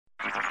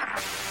HT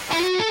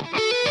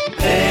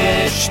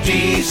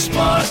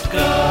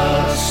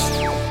Smartcast.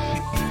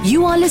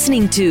 You are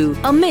listening to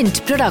a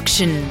Mint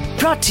production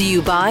brought to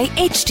you by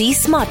HT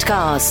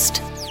Smartcast.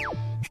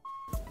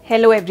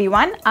 Hello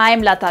everyone, I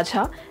am Lata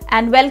Jha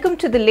and welcome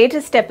to the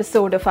latest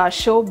episode of our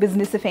show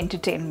Business of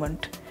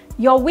Entertainment,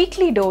 your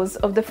weekly dose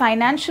of the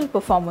financial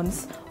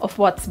performance of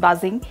what's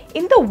buzzing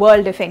in the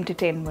world of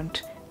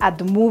entertainment, at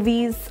the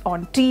movies,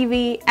 on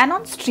TV and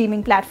on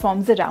streaming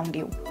platforms around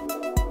you.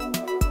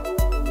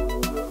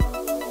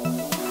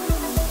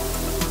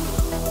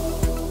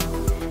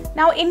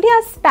 Now,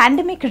 India's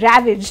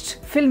pandemic-ravaged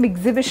film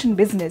exhibition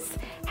business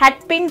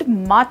had pinned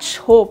much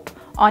hope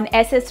on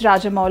S.S.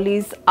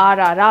 Rajamouli's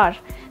RRR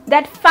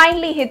that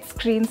finally hit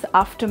screens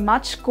after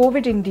much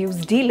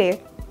COVID-induced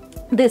delay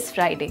this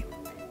Friday.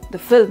 The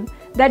film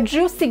that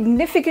drew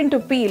significant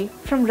appeal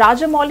from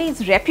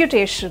Rajamouli's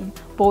reputation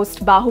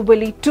post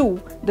Bahubali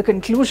 2, The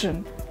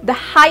Conclusion, the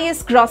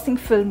highest grossing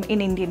film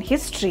in Indian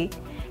history,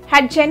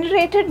 had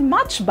generated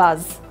much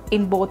buzz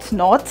in both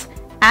North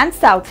and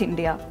South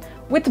India,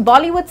 with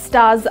Bollywood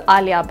stars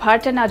Alia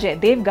Bhatt and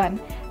Ajay Devgan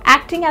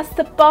acting as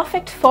the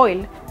perfect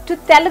foil to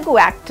Telugu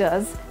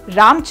actors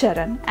Ram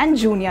Charan and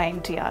Junior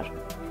NTR.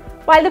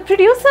 While the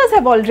producers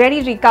have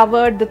already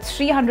recovered the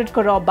 300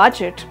 crore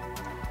budget,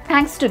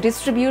 thanks to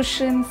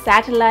distribution,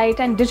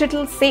 satellite and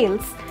digital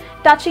sales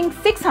touching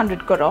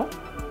 600 crore,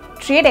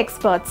 trade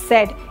experts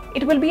said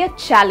it will be a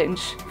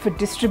challenge for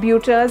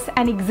distributors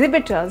and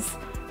exhibitors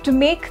to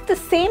make the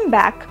same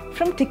back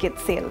from ticket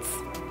sales.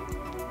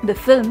 The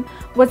film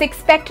was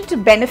expected to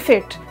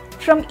benefit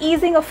from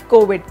easing of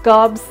COVID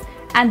curbs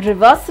and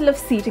reversal of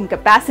seating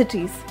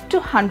capacities to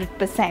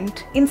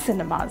 100% in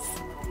cinemas,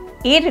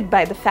 aided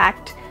by the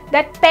fact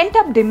that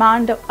pent-up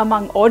demand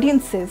among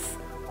audiences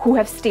who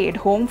have stayed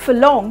home for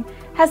long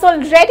has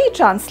already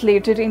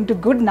translated into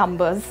good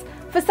numbers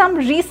for some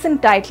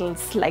recent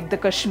titles like The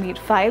Kashmir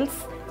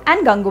Files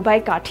and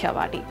Gangubai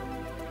Kathiawadi.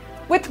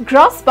 With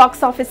gross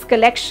box office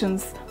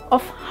collections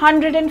of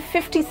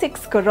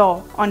 156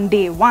 crore on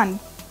day one,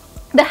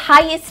 the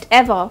highest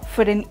ever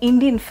for an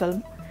Indian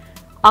film,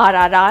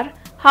 RRR,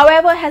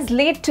 however, has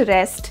laid to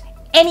rest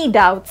any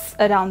doubts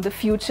around the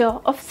future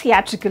of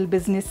theatrical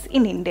business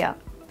in India.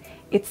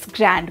 Its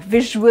grand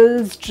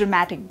visuals,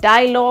 dramatic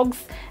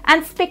dialogues,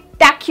 and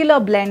spectacular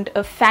blend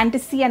of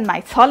fantasy and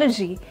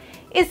mythology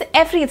is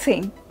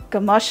everything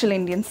commercial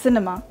Indian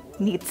cinema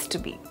needs to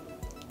be.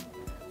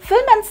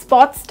 Film and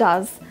sports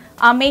stars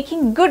are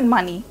making good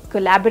money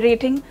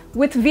collaborating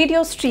with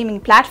video streaming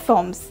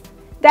platforms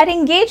that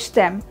engage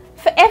them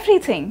for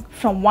everything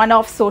from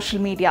one-off social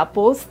media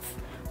posts,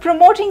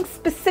 promoting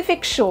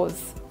specific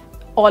shows,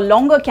 or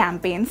longer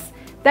campaigns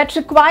that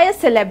require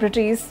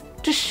celebrities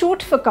to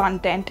shoot for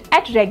content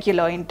at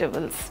regular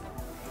intervals.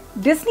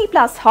 Disney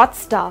Plus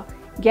Hotstar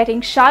getting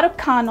Shah Rukh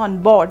Khan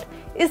on board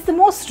is the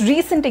most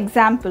recent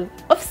example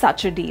of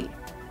such a deal.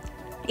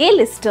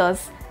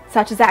 A-listers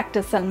such as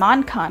actor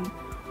Salman Khan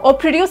or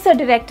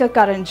producer-director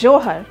Karan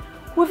Johar,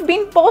 who have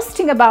been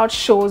posting about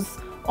shows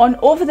on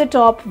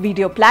over-the-top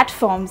video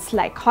platforms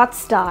like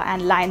Hotstar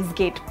and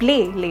Lionsgate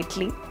Play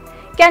lately,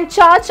 can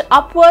charge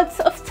upwards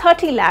of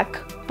 30 lakh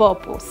per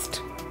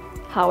post.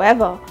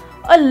 However,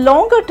 a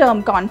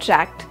longer-term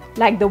contract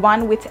like the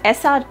one with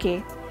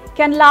SRK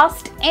can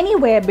last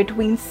anywhere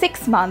between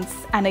 6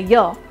 months and a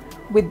year,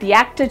 with the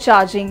actor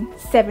charging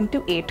 7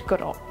 to 8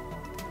 crore.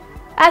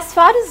 As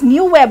far as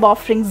new web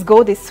offerings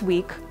go this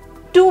week,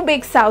 two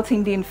big South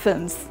Indian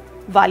films,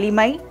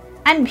 Valimai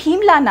and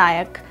Bheemla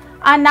Nayak,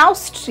 are now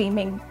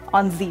streaming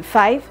on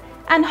ZEE5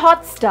 and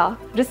Hotstar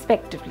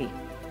respectively.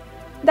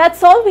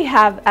 That's all we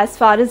have as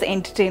far as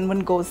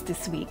entertainment goes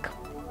this week.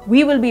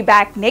 We will be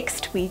back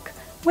next week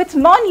with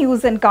more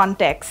news and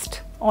context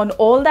on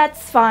all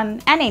that's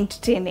fun and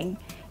entertaining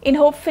in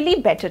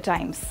hopefully better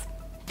times.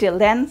 Till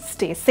then,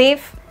 stay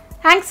safe.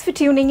 Thanks for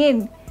tuning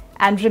in.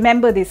 And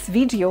remember, this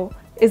video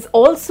is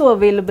also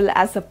available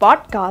as a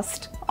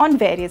podcast on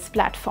various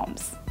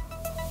platforms.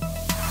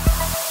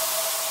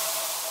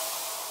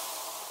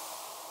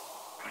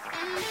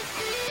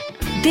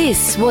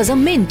 This was a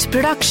Mint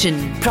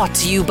production brought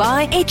to you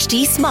by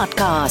HT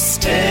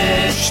Smartcast.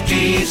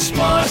 HT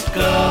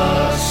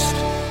Smartcast.